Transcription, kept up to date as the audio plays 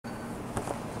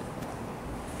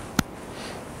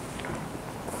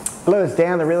Hello, it's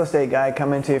Dan, the real estate guy,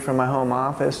 coming to you from my home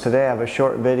office. Today I have a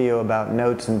short video about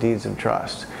notes and deeds of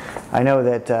trust. I know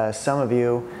that some of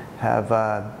you have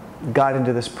got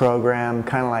into this program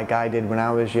kind of like I did when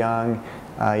I was young.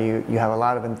 You have a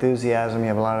lot of enthusiasm, you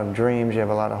have a lot of dreams, you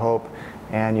have a lot of hope,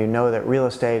 and you know that real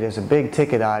estate is a big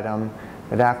ticket item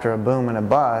that after a boom and a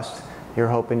bust, you're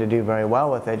hoping to do very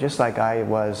well with it, just like I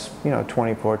was,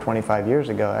 24, 25 years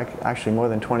ago, actually more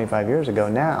than 25 years ago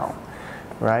now,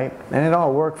 right? And it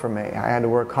all worked for me. I had to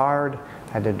work hard,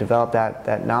 I had to develop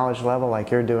that knowledge level like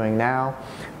you're doing now.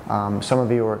 Some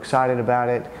of you were excited about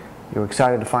it. You were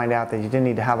excited to find out that you didn't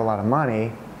need to have a lot of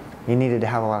money, you needed to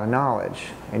have a lot of knowledge,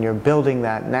 and you're building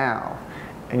that now.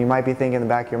 And you might be thinking in the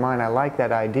back of your mind, I like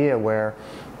that idea where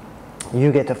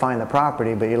you get to find the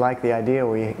property, but you like the idea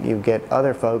where you get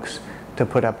other folks to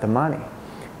put up the money.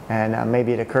 And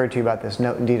maybe it occurred to you about this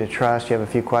note and deed of trust. You have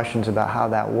a few questions about how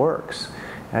that works.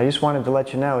 And I just wanted to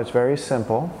let you know it's very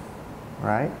simple,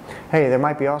 right? Hey, there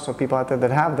might be also people out there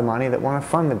that have the money that want to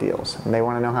fund the deals, and they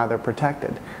want to know how they're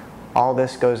protected. All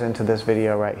this goes into this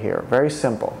video right here. Very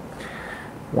simple.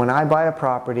 When I buy a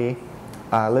property,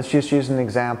 let's just use an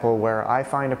example where I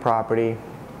find a property,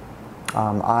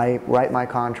 I write my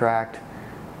contract,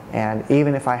 and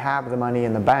even if I have the money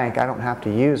in the bank, I don't have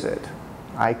to use it.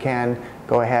 I can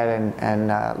go ahead and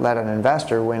let an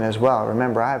investor win as well.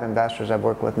 Remember, I have investors I've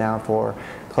worked with now for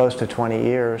close to 20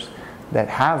 years that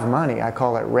have money. I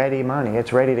call it ready money.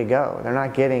 It's ready to go. They're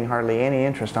not getting hardly any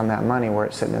interest on that money where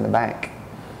it's sitting in the bank.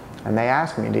 And they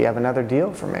ask me, do you have another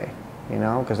deal for me?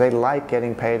 Because they like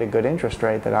getting paid a good interest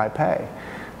rate that I pay.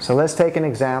 So let's take an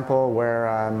example where,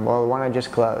 well, the one I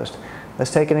just closed.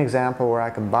 Let's take an example where I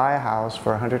can buy a house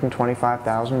for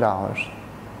 $125,000,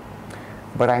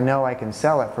 but I know I can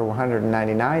sell it for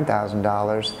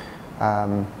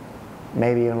 $199,000,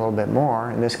 maybe even a little bit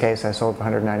more. In this case, I sold for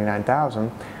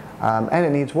 $199,000, and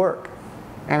it needs work,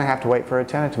 and I have to wait for a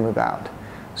tenant to move out.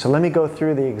 So let me go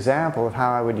through the example of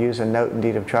how I would use a note and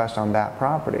deed of trust on that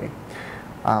property.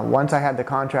 Once I had the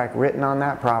contract written on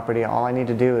that property, all I need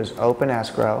to do is open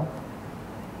escrow.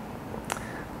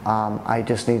 I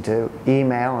just need to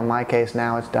email. In my case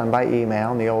now it's done by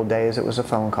email. In the old days it was a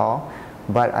phone call.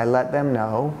 But I let them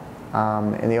know.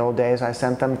 In the old days I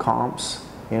sent them comps,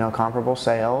 comparable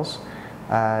sales.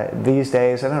 These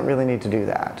days I don't really need to do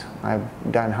that. I've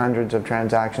done hundreds of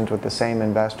transactions with the same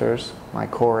investors, my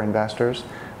core investors.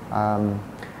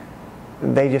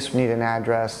 They just need an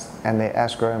address and the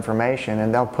escrow information,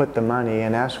 and they'll put the money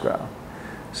in escrow.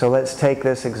 So let's take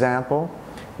this example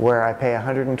where I pay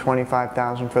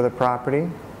 $125,000 for the property,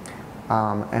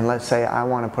 and let's say I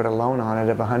want to put a loan on it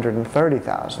of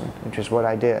 $130,000, which is what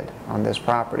I did on this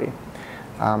property.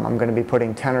 I'm going to be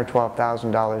putting $10,000 or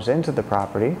 $12,000 into the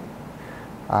property.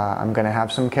 I'm going to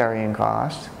have some carrying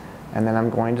costs, and then I'm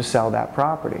going to sell that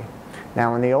property.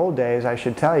 Now in the old days, I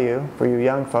should tell you, for you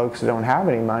young folks who don't have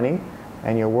any money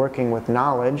and you're working with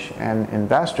knowledge and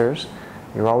investors,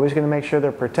 you're always going to make sure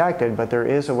they're protected, but there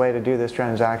is a way to do this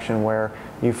transaction where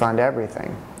you fund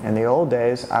everything. In the old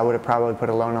days, I would have probably put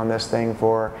a loan on this thing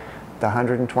for the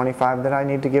 $125,000 that I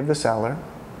need to give the seller.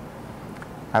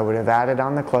 I would have added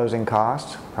on the closing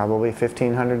costs, probably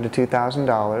 $1,500 to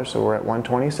 $2,000, so we're at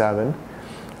 $127,000.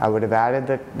 I would have added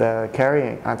the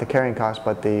carrying, not the carrying cost,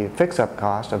 but the fix-up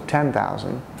cost of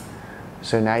 $10,000.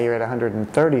 So now you're at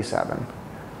 $137,000.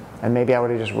 And maybe I would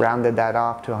have just rounded that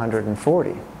off to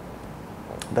 $140,000.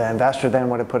 The investor then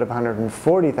would have put up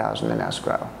 $140,000 in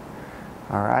escrow.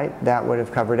 All right, that would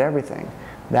have covered everything.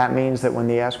 That means that when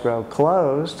the escrow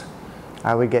closed,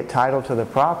 I would get title to the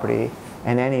property,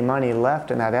 and any money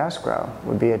left in that escrow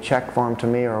would be a check form to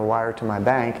me or a wire to my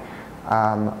bank.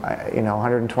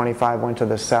 $125,000 went to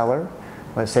the seller.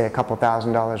 Let's say a couple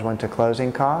 $1,000s went to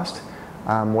closing cost.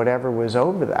 Whatever was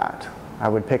over that, I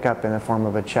would pick up in the form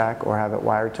of a check or have it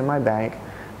wired to my bank.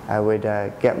 I would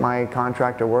get my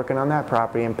contractor working on that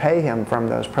property and pay him from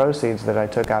those proceeds that I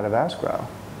took out of escrow.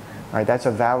 All right, that's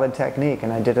a valid technique,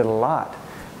 and I did it a lot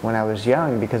when I was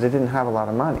young because I didn't have a lot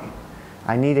of money.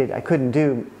 I couldn't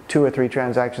do 2 or 3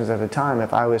 transactions at a time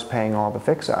if I was paying all the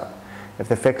fix-up. If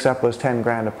the fix-up was 10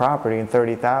 grand a property and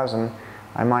 30,000,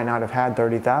 I might not have had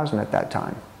 30,000 at that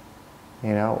time.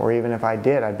 Or even if I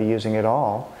did, I'd be using it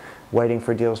all, waiting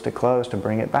for deals to close to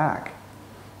bring it back.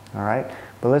 All right,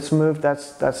 but let's move.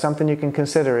 That's something you can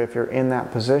consider if you're in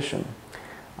that position.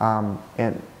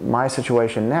 In my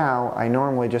situation now, I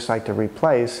normally just like to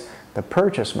replace the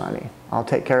purchase money. I'll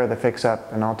take care of the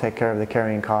fix-up, and I'll take care of the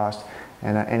carrying cost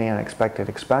and any unexpected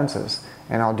expenses.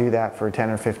 And I'll do that for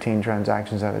 10 or 15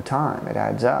 transactions at a time. It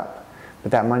adds up.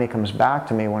 But that money comes back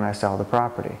to me when I sell the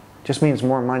property. Just means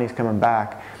more money's coming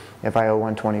back if I owe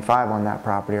 125 on that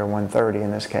property, or 130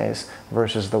 in this case,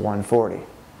 versus the 140.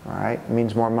 All right, it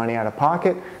means more money out of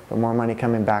pocket, but more money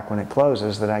coming back when it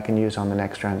closes that I can use on the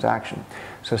next transaction.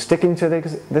 So sticking to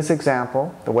this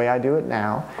example, the way I do it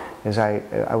now is I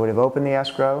would have opened the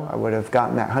escrow, I would have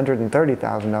gotten that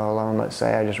 $130,000 loan, let's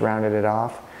say, I just rounded it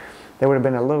off. There would have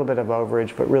been a little bit of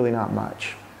overage, but really not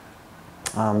much.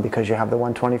 Because you have the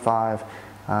 125,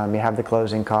 you have the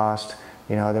closing cost,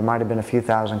 you know, there might have been a few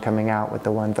thousand coming out with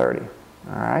the 130.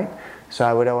 All right, so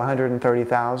I would owe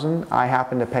 130,000. I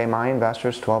happen to pay my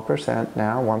investors 12%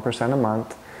 now, 1% a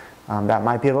month. That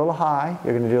might be a little high.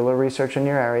 You're going to do a little research in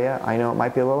your area. I know it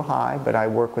might be a little high, but I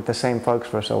work with the same folks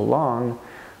for so long.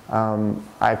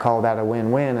 I call that a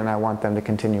win-win, and I want them to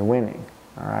continue winning.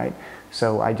 All right,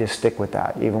 so I just stick with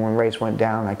that. Even when rates went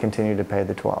down, I continued to pay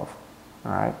the 12.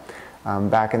 All right,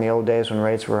 back in the old days when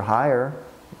rates were higher,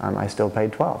 I still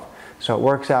paid 12. So it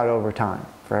works out over time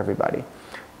for everybody.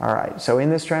 All right, so in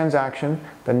this transaction,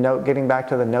 the note, getting back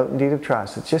to the note and deed of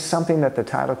trust, it's just something that the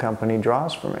title company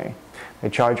draws for me. They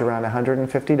charge around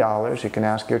 $150. You can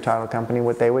ask your title company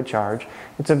what they would charge.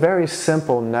 It's a very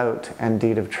simple note and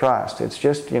deed of trust. It's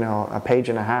just, you know, a page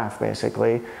and a half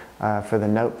basically for the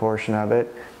note portion of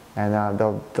it, and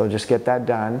they'll just get that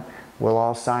done. We'll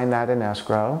all sign that in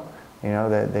escrow. You know,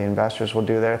 the investors will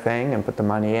do their thing and put the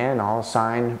money in. I'll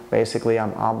sign, basically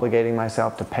I'm obligating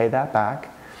myself to pay that back.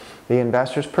 The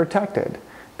investor's protected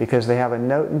because they have a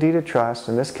note and deed of trust,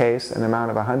 in this case an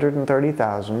amount of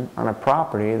 $130,000 on a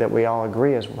property that we all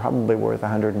agree is probably worth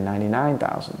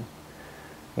 $199,000.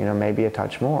 You know, maybe a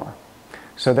touch more.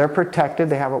 So they're protected.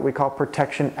 They have what we call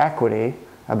protection equity,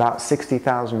 about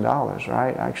 $60,000,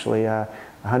 right? Actually,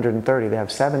 130. They have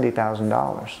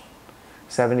 $70,000.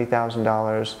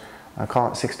 $70,000.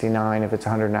 Call it 69 if it's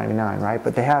 199, right?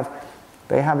 But they have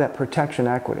that protection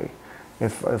equity.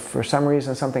 If for some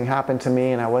reason something happened to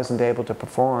me and I wasn't able to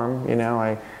perform, you know,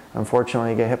 I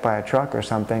unfortunately get hit by a truck or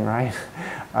something, right?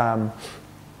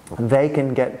 They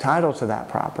can get title to that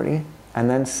property and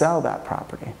then sell that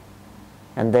property.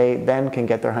 And they then can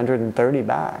get their 130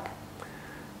 back.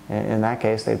 In that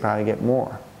case, they'd probably get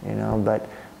more, you know,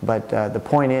 but the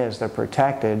point is they're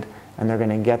protected and they're going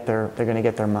to get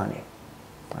their money.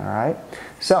 All right?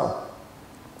 So,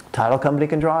 title company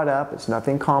can draw it up. It's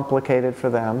nothing complicated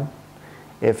for them.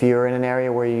 If you're in an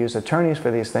area where you use attorneys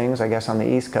for these things, I guess on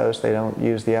the East Coast they don't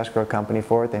use the escrow company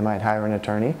for it. They might hire an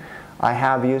attorney. I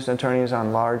have used attorneys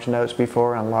on large notes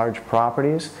before, on large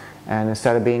properties, and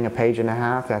instead of being a page and a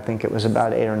half, I think it was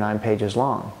about 8 or 9 pages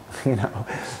long. You know,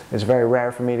 it's very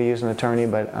rare for me to use an attorney,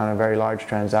 but on a very large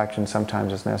transaction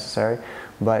sometimes it's necessary,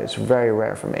 but it's very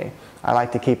rare for me. I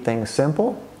like to keep things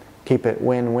simple, keep it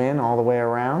win-win all the way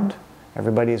around.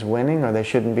 Everybody's winning or they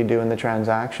shouldn't be doing the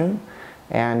transaction.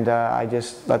 And I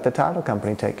just let the title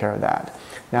company take care of that.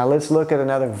 Now let's look at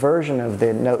another version of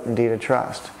the note and deed of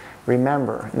trust.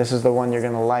 Remember, this is the one you're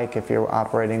going to like if you're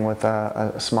operating with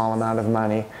a small amount of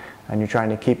money and you're trying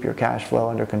to keep your cash flow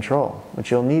under control,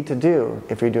 which you'll need to do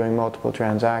if you're doing multiple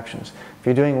transactions. If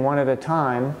you're doing one at a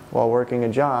time while working a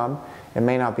job, it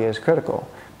may not be as critical.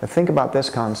 But think about this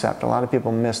concept. A lot of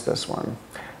people miss this one.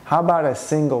 How about a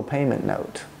single payment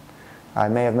note? I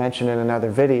may have mentioned in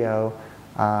another video,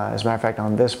 as a matter of fact,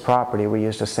 on this property, we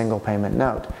used a single payment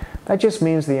note. That just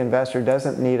means the investor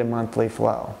doesn't need a monthly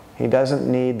flow. He doesn't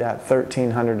need that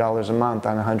 $1,300 a month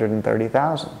on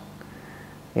 $130,000.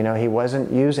 You know, he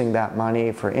wasn't using that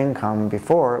money for income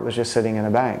before, it was just sitting in a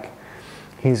bank.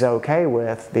 He's okay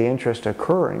with the interest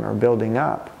accruing or building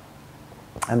up,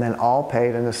 and then all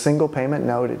paid in a single payment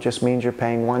note. It just means you're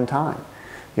paying one time.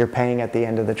 You're paying at the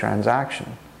end of the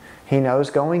transaction. He knows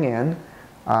going in,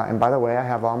 and by the way, I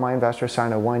have all my investors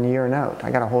sign a 1-year note.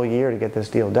 I got a whole year to get this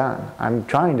deal done. I'm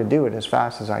trying to do it as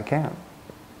fast as I can.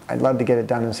 I'd love to get it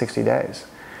done in 60 days.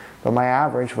 But my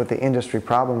average with the industry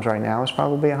problems right now is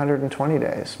probably 120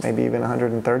 days, maybe even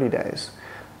 130 days.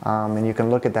 And you can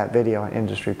look at that video on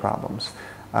industry problems.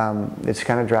 It's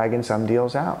kind of dragging some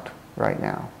deals out right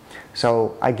now.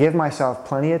 So I give myself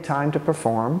plenty of time to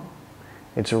perform.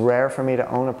 It's rare for me to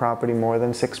own a property more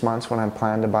than 6 months when I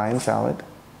plan to buy and sell it.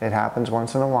 It happens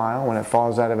once in a while when it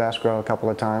falls out of escrow a couple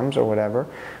of times or whatever,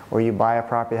 or you buy a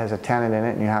property that has a tenant in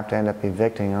it and you have to end up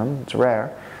evicting them. It's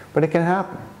rare, but it can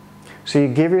happen. So you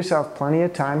give yourself plenty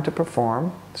of time to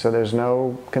perform, so there's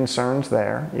no concerns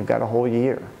there. You've got a whole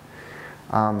year.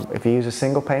 If you use a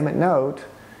single payment note,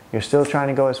 you're still trying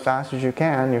to go as fast as you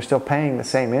can. You're still paying the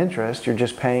same interest. You're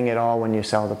just paying it all when you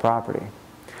sell the property.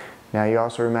 Now you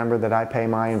also remember that I pay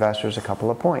my investors a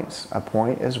couple of points. A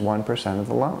point is 1% of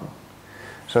the loan.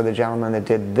 So the gentleman that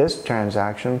did this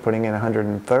transaction, putting in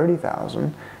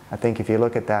 $130,000, I think if you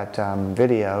look at that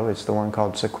video, it's the one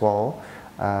called Sequol.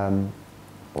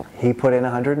 He put in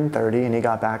 130 and he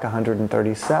got back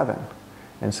 137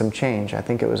 and some change. I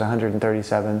think it was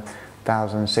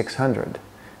 137,600.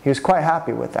 He was quite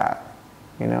happy with that.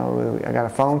 You know, I got a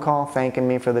phone call thanking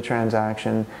me for the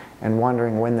transaction and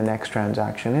wondering when the next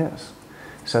transaction is.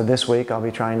 So this week I'll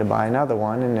be trying to buy another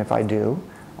one, and if I do,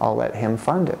 I'll let him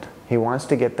fund it. He wants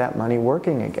to get that money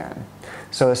working again.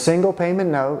 So a single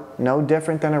payment note, no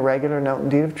different than a regular note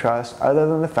and deed of trust, other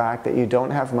than the fact that you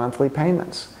don't have monthly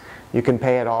payments. You can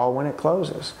pay it all when it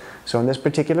closes. So in this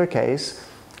particular case,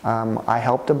 I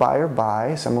helped a buyer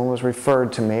buy. Someone was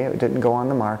referred to me. It didn't go on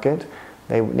the market.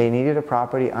 They needed a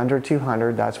property under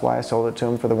 200. That's why I sold it to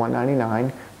them for the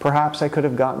 199. Perhaps I could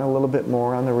have gotten a little bit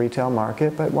more on the retail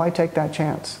market, but why take that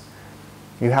chance?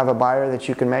 You have a buyer that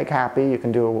you can make happy. You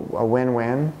can do a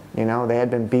win-win. You know, they had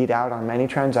been beat out on many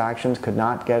transactions, could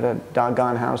not get a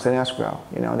doggone house in escrow.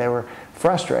 You know, they were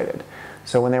frustrated.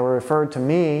 So when they were referred to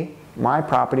me, my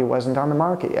property wasn't on the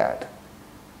market yet.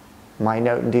 My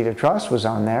note and deed of trust was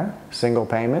on there, single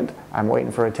payment. I'm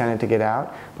waiting for a tenant to get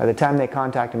out. By the time they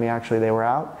contacted me, actually they were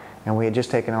out, and we had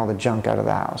just taken all the junk out of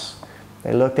the house.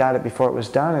 They looked at it before it was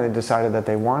done, and they decided that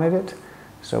they wanted it.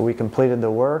 So we completed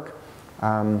the work.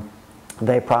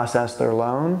 They process their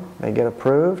loan. They get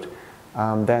approved.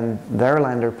 Then their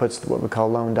lender puts what we call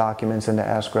loan documents into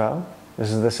escrow.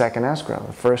 This is the second escrow.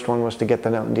 The first one was to get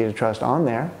the note and deed of trust on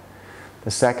there.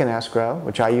 The second escrow,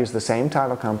 which I use the same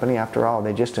title company. After all,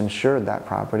 they just insured that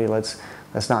property. Let's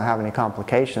not have any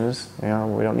complications. You know,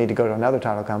 we don't need to go to another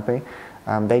title company.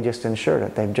 They just insured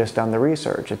it. They've just done the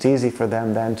research. It's easy for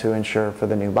them then to insure for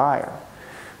the new buyer.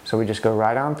 So we just go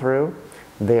right on through.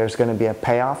 There's going to be a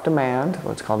payoff demand,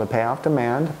 what's called a payoff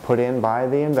demand, put in by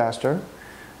the investor.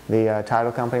 The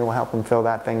title company will help them fill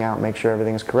that thing out, make sure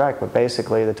everything's correct. But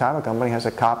basically, the title company has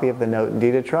a copy of the note and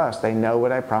deed of trust. They know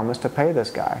what I promised to pay this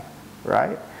guy,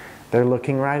 right? They're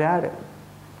looking right at it.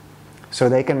 So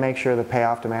they can make sure the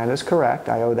payoff demand is correct.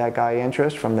 I owe that guy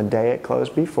interest from the day it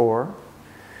closed before.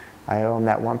 I owe him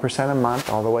that 1% a month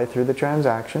all the way through the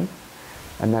transaction.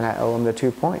 And then I owe him the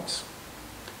 2 points.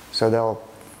 So they'll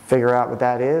figure out what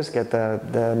that is, get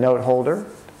the note holder,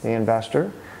 the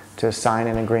investor, to sign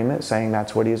an agreement saying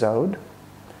that's what he's owed.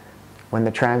 When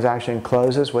the transaction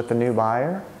closes with the new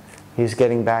buyer, he's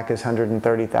getting back his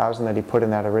 $130,000 that he put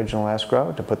in that original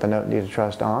escrow to put the note and deed of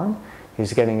trust on.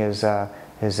 He's getting his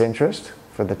interest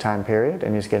for the time period,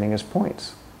 and he's getting his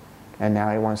points. And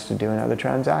now he wants to do another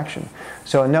transaction.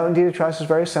 So a note and deed of trust is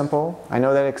very simple. I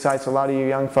know that excites a lot of you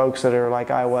young folks that are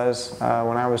like I was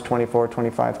when I was 24,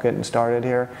 25 getting started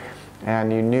here.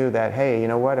 And you knew that, hey, you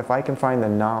know what, if I can find the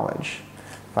knowledge,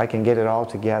 if I can get it all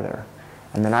together,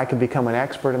 and then I can become an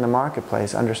expert in the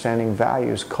marketplace understanding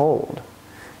values cold,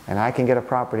 and I can get a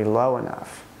property low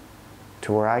enough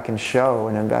to where I can show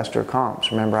an investor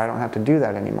comps. Remember, I don't have to do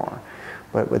that anymore.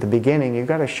 But with the beginning, you've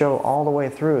got to show all the way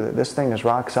through that this thing is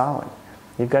rock solid.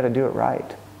 You've got to do it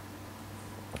right.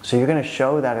 So you're going to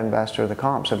show that investor the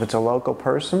comps. If it's a local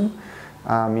person,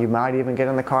 you might even get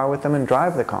in the car with them and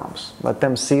drive the comps. Let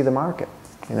them see the market.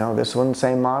 You know, this one,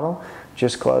 same model,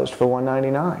 just closed for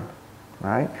 $199,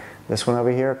 right? This one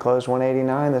over here closed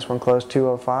 $189. This one closed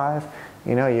 $205.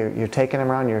 You know, you're taking them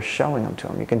around, you're showing them to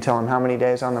them. You can tell them how many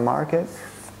days on the market.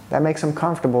 That makes him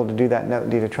comfortable to do that note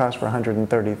and deed of trust for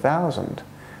 $130,000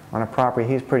 on a property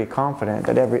he's pretty confident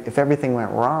that if everything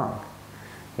went wrong,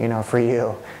 you know, for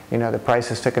you, you know, the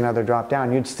prices took another drop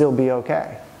down, you'd still be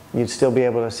okay. You'd still be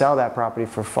able to sell that property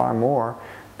for far more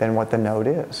than what the note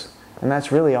is. And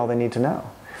that's really all they need to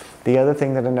know. The other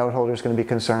thing that a note holder is going to be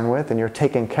concerned with, and you're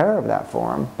taking care of that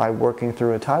for him by working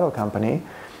through a title company,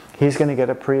 he's going to get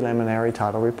a preliminary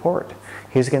title report.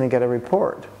 He's going to get a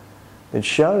report that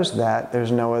shows that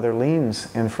there's no other liens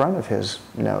in front of his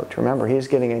note. Remember, he's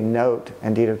getting a note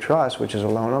and deed of trust, which is a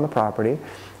loan on the property,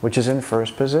 which is in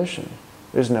first position.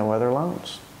 There's no other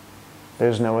loans.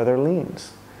 There's no other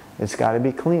liens. It's got to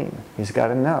be clean. He's got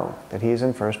to know that he's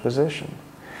in first position.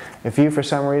 If you, for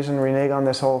some reason, renege on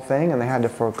this whole thing and they had to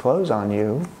foreclose on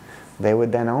you, they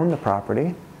would then own the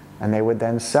property, and they would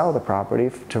then sell the property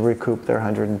to recoup their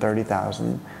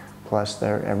 $130,000 plus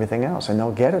their everything else, and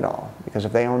they'll get it all, because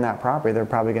if they own that property, they're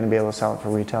probably going to be able to sell it for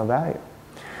retail value.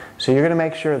 So you're going to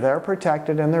make sure they're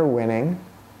protected and they're winning.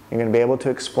 You're going to be able to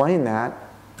explain that.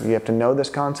 You have to know this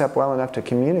concept well enough to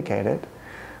communicate it.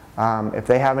 If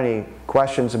they have any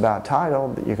questions about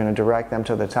title, you're going to direct them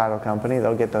to the title company.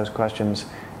 They'll get those questions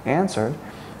answered,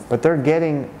 but they're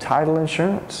getting title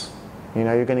insurance. You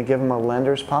know, you're going to give them a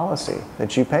lender's policy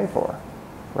that you pay for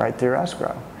right through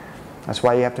escrow. That's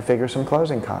why you have to figure some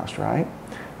closing costs, right?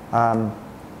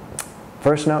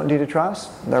 First note and deed of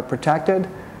trust, they're protected.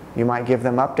 You might give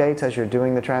them updates as you're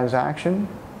doing the transaction.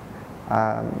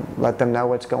 Let them know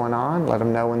what's going on. Let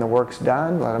them know when the work's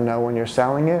done. Let them know when you're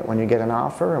selling it, when you get an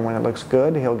offer, and when it looks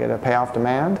good, he'll get a payoff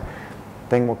demand.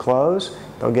 Thing will close.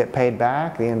 They'll get paid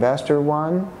back. The investor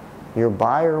won. Your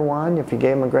buyer won. If you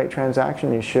gave them a great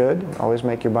transaction, you should. Always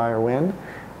make your buyer win.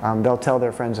 They'll tell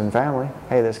their friends and family,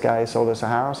 hey, this guy sold us a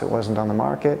house. It wasn't on the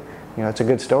market. You know, it's a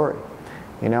good story.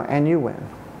 You know, and you win.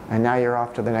 And now you're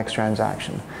off to the next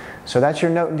transaction. So that's your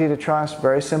note and deed of trust.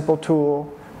 Very simple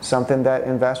tool. Something that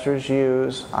investors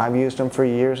use. I've used them for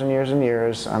years and years and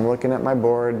years. I'm looking at my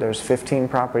board. There's 15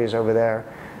 properties over there.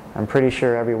 I'm pretty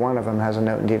sure every one of them has a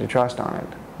note and deed of trust on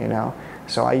it. You know,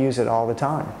 so I use it all the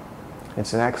time.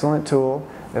 It's an excellent tool.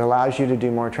 It allows you to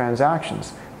do more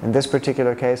transactions. In this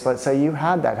particular case, let's say you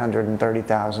had that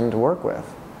 $130,000 to work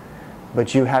with,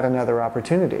 but you had another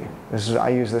opportunity. I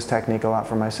use this technique a lot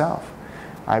for myself.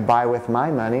 I buy with my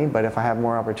money, but if I have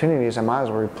more opportunities, I might as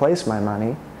well replace my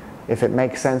money. If it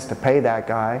makes sense to pay that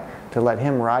guy to let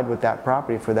him ride with that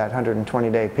property for that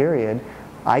 120-day period,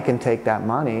 I can take that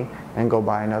money and go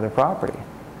buy another property.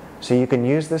 So you can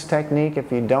use this technique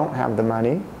if you don't have the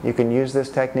money. You can use this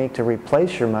technique to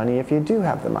replace your money if you do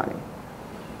have the money.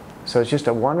 So it's just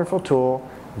a wonderful tool,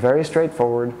 very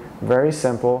straightforward, very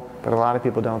simple, but a lot of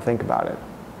people don't think about it,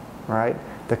 right?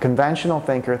 The conventional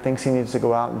thinker thinks he needs to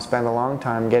go out and spend a long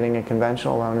time getting a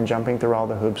conventional loan and jumping through all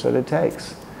the hoops that it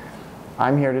takes.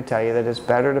 I'm here to tell you that it's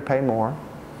better to pay more,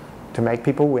 to make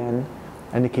people win,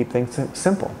 and to keep things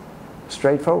simple,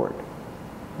 straightforward,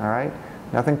 all right?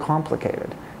 Nothing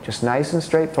complicated. Just nice and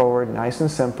straightforward, nice and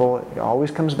simple. It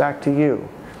always comes back to you.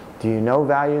 Do you know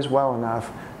values well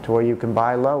enough to where you can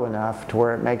buy low enough to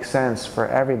where it makes sense for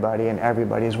everybody and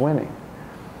everybody's winning?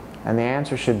 And the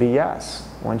answer should be yes.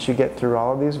 Once you get through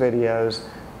all of these videos,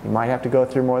 you might have to go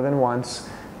through more than once.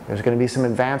 There's going to be some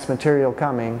advanced material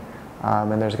coming,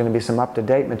 and there's going to be some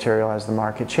up-to-date material as the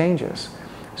market changes.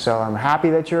 So I'm happy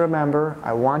that you're a member.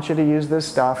 I want you to use this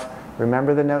stuff.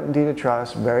 Remember the note and deed of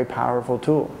trust, very powerful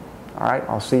tool. All right,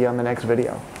 I'll see you on the next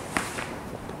video.